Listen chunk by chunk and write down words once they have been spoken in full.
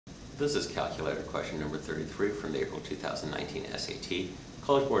This is calculator question number 33 from the April 2019 SAT.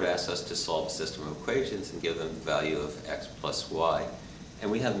 College Board asked us to solve a system of equations and give them the value of x plus y. And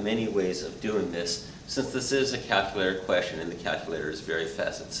we have many ways of doing this. Since this is a calculator question and the calculator is very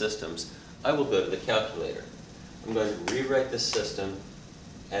fast at systems, I will go to the calculator. I'm going to rewrite this system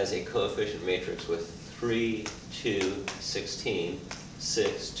as a coefficient matrix with 3, 2, 16,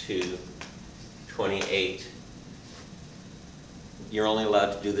 6, 2, 28. You're only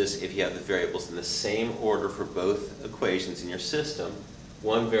allowed to do this if you have the variables in the same order for both equations in your system.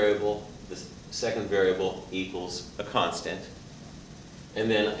 One variable, the second variable equals a constant. And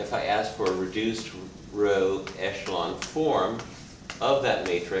then if I ask for a reduced row echelon form of that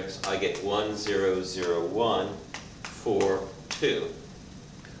matrix, I get 1, 0, 0, 1, 4, 2.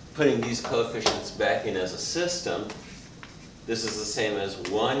 Putting these coefficients back in as a system, this is the same as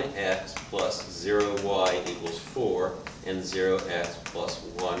 1x plus 0y equals 4 and 0x plus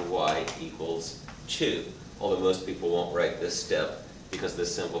 1y equals 2. Although most people won't write this step because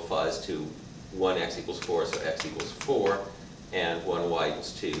this simplifies to 1x equals 4, so x equals 4, and 1y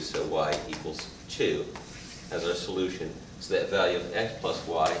equals 2, so y equals 2 as our solution. So that value of x plus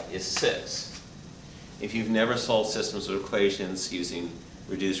y is 6. If you've never solved systems of equations using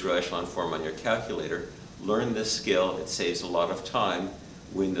reduced row echelon form on your calculator, learn this skill. It saves a lot of time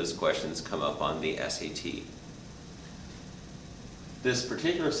when those questions come up on the SAT. This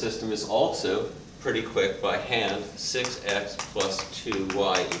particular system is also pretty quick by hand. 6x plus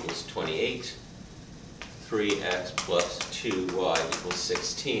 2y equals 28. 3x plus 2y equals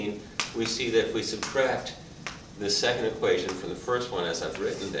 16. We see that if we subtract the second equation from the first one as I've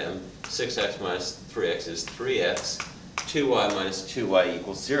written them, 6x minus 3x is 3x. 2y minus 2y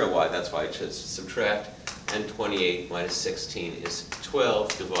equals 0y. That's why I chose to subtract. And 28 minus 16 is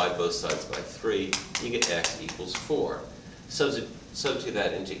 12. Divide both sides by 3. You get x equals 4. Substitute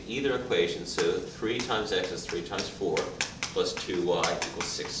that into either equation. So 3 times x is 3 times 4 plus 2y equals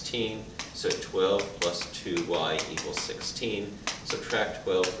 16. So 12 plus 2y equals 16. Subtract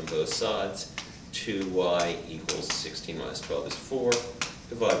 12 from both sides. 2y equals 16 minus 12 is 4.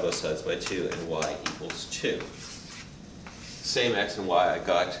 Divide both sides by 2 and y equals 2. Same x and y I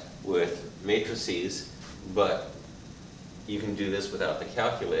got with matrices, but you can do this without the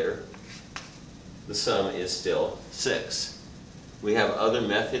calculator. The sum is still 6. We have other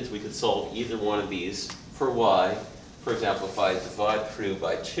methods. We could solve either one of these for y. For example, if I divide through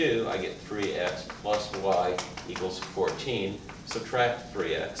by 2, I get 3x plus y equals 14. Subtract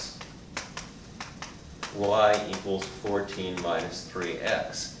 3x. Y equals 14 minus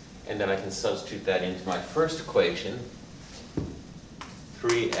 3x. And then I can substitute that into my first equation.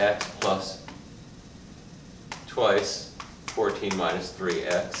 3x plus twice 14 minus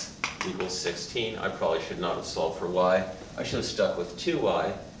 3x equals 16. I probably should not have solved for y. I should have stuck with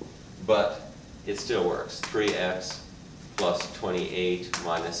 2y, but it still works. 3x plus 28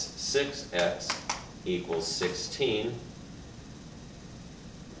 minus 6x equals 16.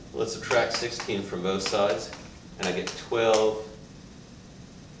 Let's subtract 16 from both sides, and I get 12.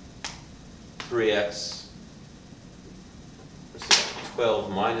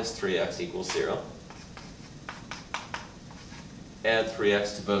 12 minus 3x equals 0. Add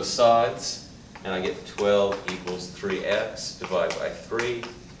 3x to both sides, and I get 12 equals 3x. Divide by 3.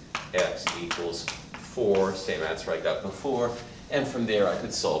 X equals 4, same answer I got before. And from there I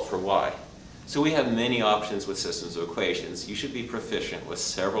could solve for y. So we have many options with systems of equations. You should be proficient with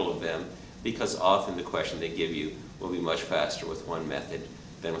several of them because often the question they give you will be much faster with one method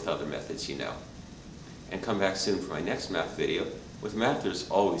than with other methods you know. And come back soon for my next math video. With math, there's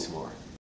always more.